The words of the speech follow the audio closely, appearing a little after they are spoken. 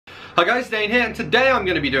Hi guys, Dane here, and today I'm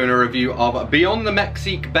going to be doing a review of Beyond the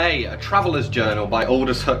Mexique Bay, a traveller's journal by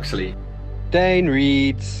Aldous Huxley. Dane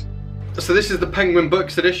reads. So this is the Penguin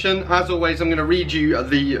Books edition. As always, I'm going to read you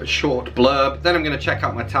the short blurb, then I'm going to check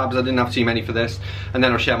out my tabs. I didn't have too many for this, and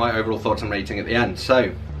then I'll share my overall thoughts and rating at the end.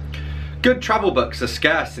 So, good travel books are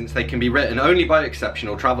scarce since they can be written only by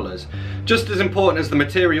exceptional travellers. Just as important as the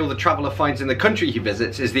material the traveller finds in the country he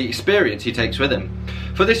visits is the experience he takes with him.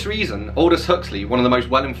 For this reason, Aldous Huxley, one of the most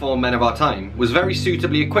well-informed men of our time, was very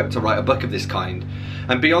suitably equipped to write a book of this kind.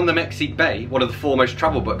 And Beyond the Mexique Bay, one of the foremost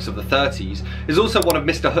travel books of the 30s, is also one of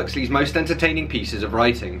Mr. Huxley's most entertaining pieces of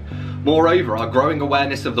writing. Moreover, our growing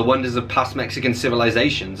awareness of the wonders of past Mexican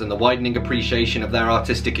civilizations and the widening appreciation of their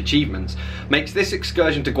artistic achievements makes this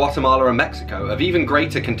excursion to Guatemala and Mexico of even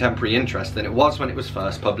greater contemporary interest than it was when it was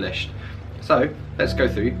first published. So, let's go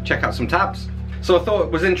through, check out some tabs. So I thought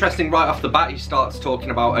it was interesting right off the bat he starts talking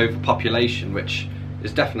about overpopulation, which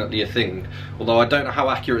is definitely a thing. Although I don't know how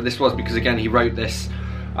accurate this was because again he wrote this,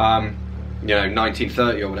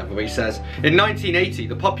 1930 or whatever, but he says, in 1980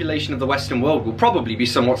 the population of the Western world will probably be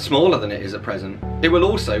somewhat smaller than it is at present. It will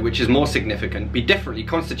also, which is more significant, be differently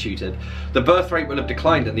constituted. The birth rate will have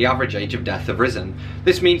declined and the average age of death have risen.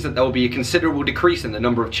 This means that there will be a considerable decrease in the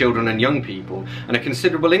number of children and young people, and a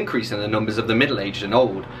considerable increase in the numbers of the middle-aged and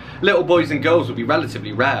old. Little boys and girls will be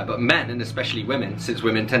relatively rare, but men, and especially women, since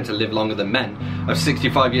women tend to live longer than men, of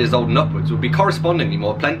 65 years old and upwards will be correspondingly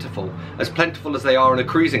more plentiful as they are on a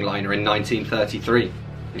cruising liner in 1933.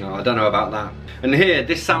 You know, I don't know about that. And here,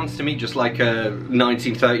 this sounds to me just like a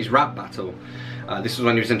 1930s rap battle. This was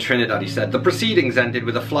when he was in Trinidad, he said. The proceedings ended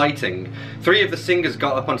with a flighting. Three of the singers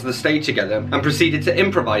got up onto the stage together and proceeded to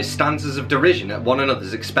improvise stanzas of derision at one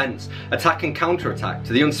another's expense, attack and counterattack,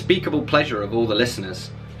 to the unspeakable pleasure of all the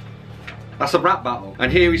listeners. That's a rap battle.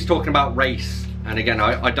 And here he's talking about race. And again,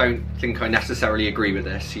 I don't think I necessarily agree with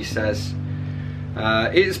this. He says,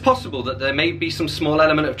 it is possible that there may be some small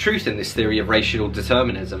element of truth in this theory of racial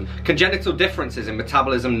determinism. Congenital differences in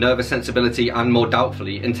metabolism, nervous sensibility, and more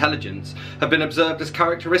doubtfully, intelligence, have been observed as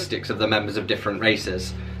characteristics of the members of different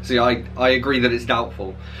races. See, I agree that it's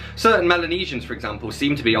doubtful. Certain Melanesians, for example,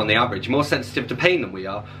 seem to be, on the average, more sensitive to pain than we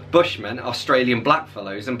are. Bushmen, Australian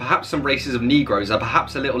blackfellows, and perhaps some races of Negroes are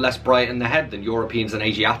perhaps a little less bright in the head than Europeans and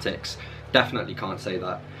Asiatics. Definitely can't say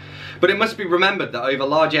that. But it must be remembered that over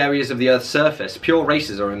large areas of the Earth's surface, pure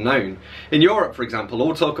races are unknown. In Europe, for example,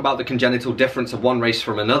 all talk about the congenital difference of one race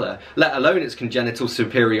from another, let alone its congenital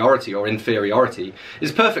superiority or inferiority,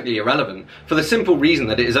 is perfectly irrelevant, for the simple reason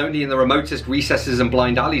that it is only in the remotest recesses and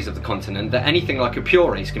blind alleys of the continent that anything like a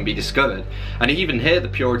pure race can be discovered, and even here the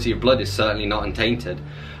purity of blood is certainly not untainted.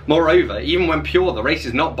 Moreover, even when pure, the race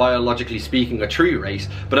is not biologically speaking a true race,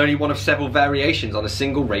 but only one of several variations on a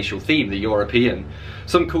single racial theme, the European.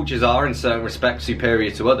 Some cultures are, in certain respects, superior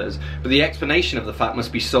to others, but the explanation of the fact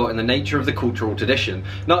must be sought in the nature of the cultural tradition,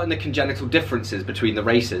 not in the congenital differences between the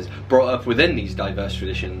races brought up within these diverse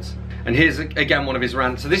traditions. And here's again one of his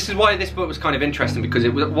rants. So this is why this book was kind of interesting, because it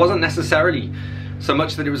wasn't necessarily so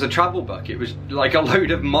much that it was a travel book, it was like a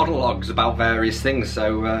load of monologues about various things.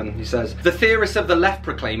 So he says, the theorists of the left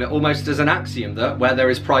proclaim it almost as an axiom that where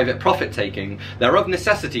there is private profit-taking, there of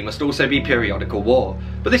necessity must also be periodical war.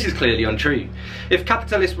 But this is clearly untrue. If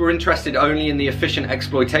capitalists were interested only in the efficient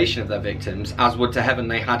exploitation of their victims, as would to heaven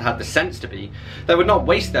they had had the sense to be, they would not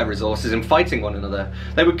waste their resources in fighting one another.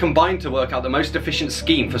 They would combine to work out the most efficient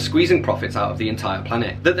scheme for squeezing profits out of the entire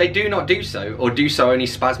planet. That they do not do so, or do so only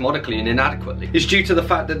spasmodically and inadequately, is due to the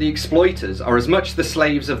fact that the exploiters are as much the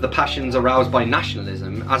slaves of the passions aroused by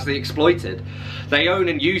nationalism as the exploited. They own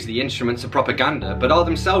and use the instruments of propaganda, but are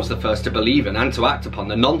themselves the first to believe in and to act upon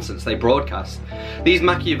the nonsense they broadcast. These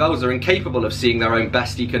Machiavells are incapable of seeing their own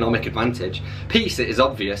best economic advantage. Peace, it is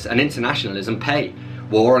obvious, and internationalism pay.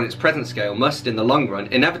 War on its present scale must, in the long run,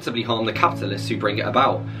 inevitably harm the capitalists who bring it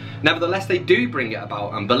about. Nevertheless, they do bring it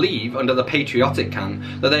about and believe, under the patriotic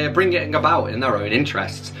can, that they are bringing it about in their own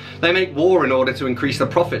interests. They make war in order to increase the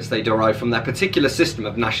profits they derive from their particular system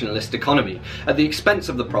of nationalist economy, at the expense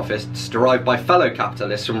of the profits derived by fellow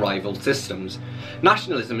capitalists from rival systems.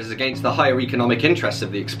 Nationalism is against the higher economic interests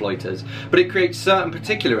of the exploiters, but it creates certain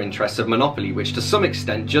particular interests of monopoly which to some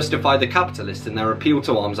extent justify the capitalists in their appeal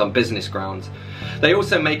to arms on business grounds. They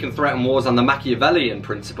also make and threaten wars on the Machiavellian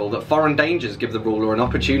principle that foreign dangers give the ruler an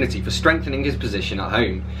opportunity for strengthening his position at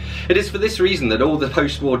home. It is for this reason that all the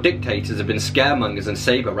post-war dictators have been scaremongers and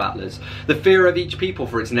saber rattlers. The fear of each people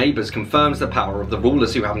for its neighbours confirms the power of the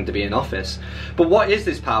rulers who happen to be in office. But what is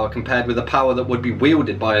this power compared with the power that would be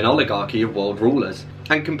wielded by an oligarchy of world rulers?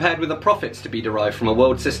 And compared with the profits to be derived from a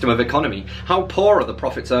world system of economy, how poor are the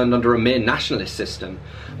profits earned under a mere nationalist system?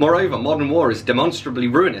 Moreover, modern war is demonstrably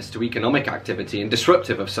ruinous to economic activity and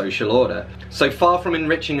disruptive of social order. So far from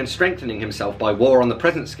enriching and strengthening himself by war on the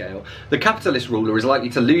present scale, the capitalist ruler is likely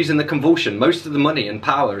to lose in the convulsion most of the money and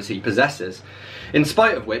powers he possesses. In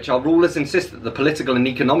spite of which, our rulers insist that the political and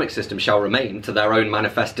economic system shall remain, to their own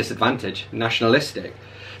manifest disadvantage, nationalistic.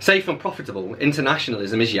 Safe and profitable,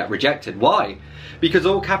 internationalism is yet rejected. Why? Because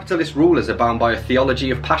all capitalist rulers are bound by a theology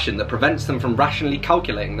of passion that prevents them from rationally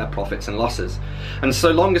calculating their profits and losses. And so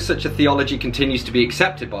long as such a theology continues to be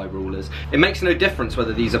accepted by rulers, it makes no difference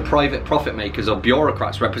whether these are private profit makers or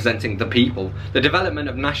bureaucrats representing the people. The development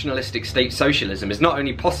of nationalistic state socialism is not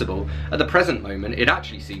only possible, at the present moment it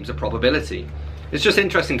actually seems a probability. It's just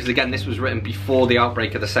interesting because, again, this was written before the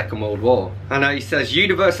outbreak of the Second World War. And he says,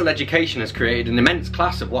 universal education has created an immense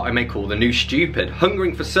class of what I may call the new stupid,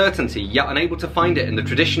 hungering for certainty, yet unable to find it in the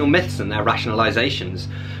traditional myths and their rationalizations.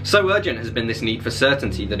 So urgent has been this need for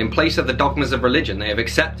certainty that in place of the dogmas of religion they have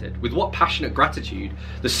accepted, with what passionate gratitude,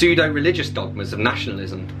 the pseudo-religious dogmas of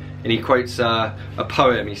nationalism. And he quotes a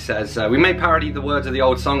poem. He says, we may parody the words of the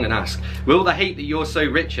old song and ask, will the hate that you're so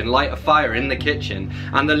rich in light a fire in the kitchen,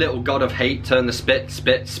 and the little god of hate turn the spit,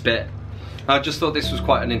 spit, spit? I just thought this was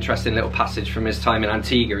quite an interesting little passage from his time in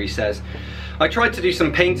Antigua. He says, I tried to do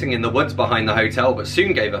some painting in the woods behind the hotel, but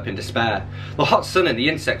soon gave up in despair. The hot sun and the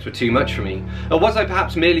insects were too much for me. Or was I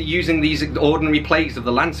perhaps merely using these ordinary plagues of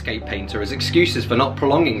the landscape painter as excuses for not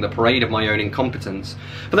prolonging the parade of my own incompetence?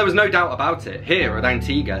 For there was no doubt about it. Here, at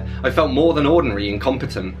Antigua, I felt more than ordinary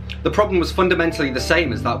incompetent. The problem was fundamentally the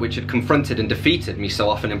same as that which had confronted and defeated me so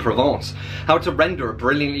often in Provence. How to render a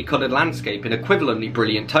brilliantly coloured landscape in equivalently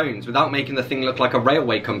brilliant tones without making the thing look like a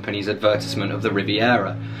railway company's advertisement of the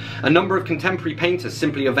Riviera. A number of contemporary painters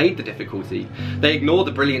simply evade the difficulty. They ignore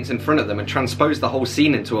the brilliance in front of them and transpose the whole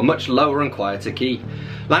scene into a much lower and quieter key.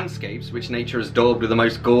 Landscapes, which nature has daubed with the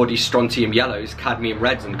most gaudy strontium yellows, cadmium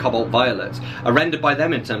reds and cobalt violets, are rendered by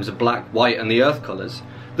them in terms of black, white and the earth colours.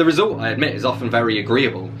 The result, I admit, is often very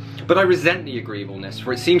agreeable. But I resent the agreeableness,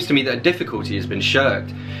 for it seems to me that a difficulty has been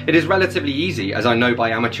shirked. It is relatively easy, as I know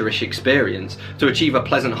by amateurish experience, to achieve a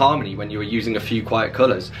pleasant harmony when you are using a few quiet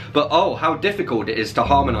colours. But oh, how difficult it is to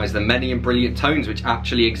harmonise the many and brilliant tones which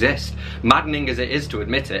actually exist, maddening as it is to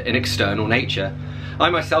admit it, in external nature. I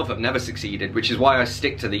myself have never succeeded, which is why I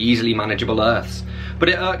stick to the easily manageable earths. But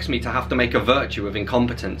it irks me to have to make a virtue of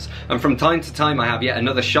incompetence, and from time to time I have yet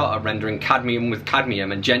another shot at rendering cadmium with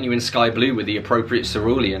cadmium and genuine sky blue with the appropriate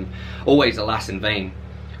cerulean, always alas in vain.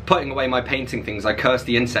 Putting away my painting things, I cursed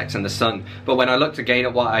the insects and the sun, but when I looked again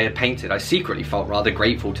at what I had painted, I secretly felt rather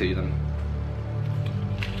grateful to them.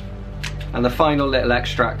 And the final little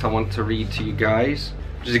extract I want to read to you guys,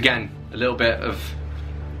 which is again a little bit of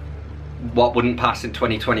what wouldn't pass in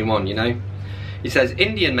 2021, you know? He says,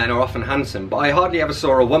 Indian men are often handsome, but I hardly ever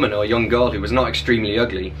saw a woman or a young girl who was not extremely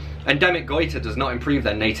ugly. Endemic goiter does not improve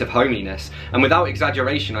their native homeliness, and without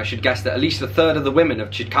exaggeration I should guess that at least a third of the women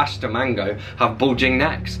of Chicastamango have bulging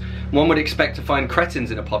necks. One would expect to find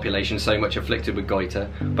cretins in a population so much afflicted with goiter,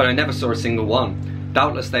 but I never saw a single one.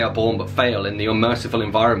 Doubtless they are born but fail in the unmerciful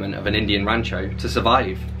environment of an Indian rancho to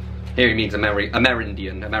survive. Here he means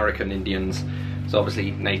American Indians. So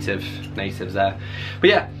obviously natives there. But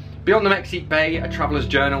yeah, Beyond the Mexique Bay, a traveller's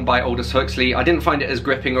journal by Aldous Huxley. I didn't find it as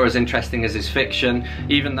gripping or as interesting as his fiction,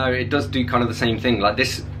 even though it does do kind of the same thing. Like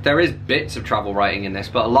this, there is bits of travel writing in this,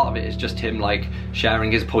 but a lot of it is just him like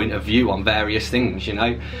sharing his point of view on various things, you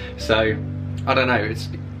know? So, I don't know,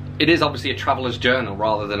 it is obviously a traveller's journal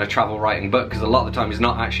rather than a travel writing book, because a lot of the time he's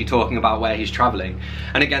not actually talking about where he's travelling.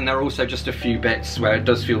 And again, there are also just a few bits where it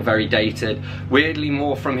does feel very dated, weirdly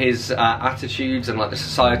more from his attitudes and like the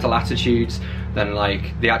societal attitudes than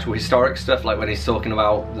like the actual historic stuff, like when he's talking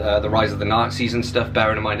about the rise of the Nazis and stuff,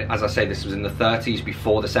 bearing in mind, as I say, this was in the 30s,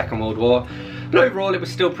 before the Second World War. But overall it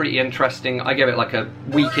was still pretty interesting. I give it like a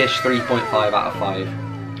weakish 3.5 out of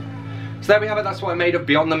 5. So there we have it, that's what I made of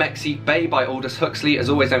Beyond the Mexique Bay by Aldous Huxley. As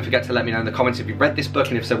always, don't forget to let me know in the comments if you've read this book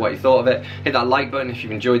and if so, what you thought of it. Hit that like button if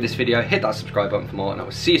you've enjoyed this video, hit that subscribe button for more, and I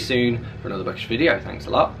will see you soon for another bookish video. Thanks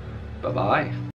a lot, bye bye.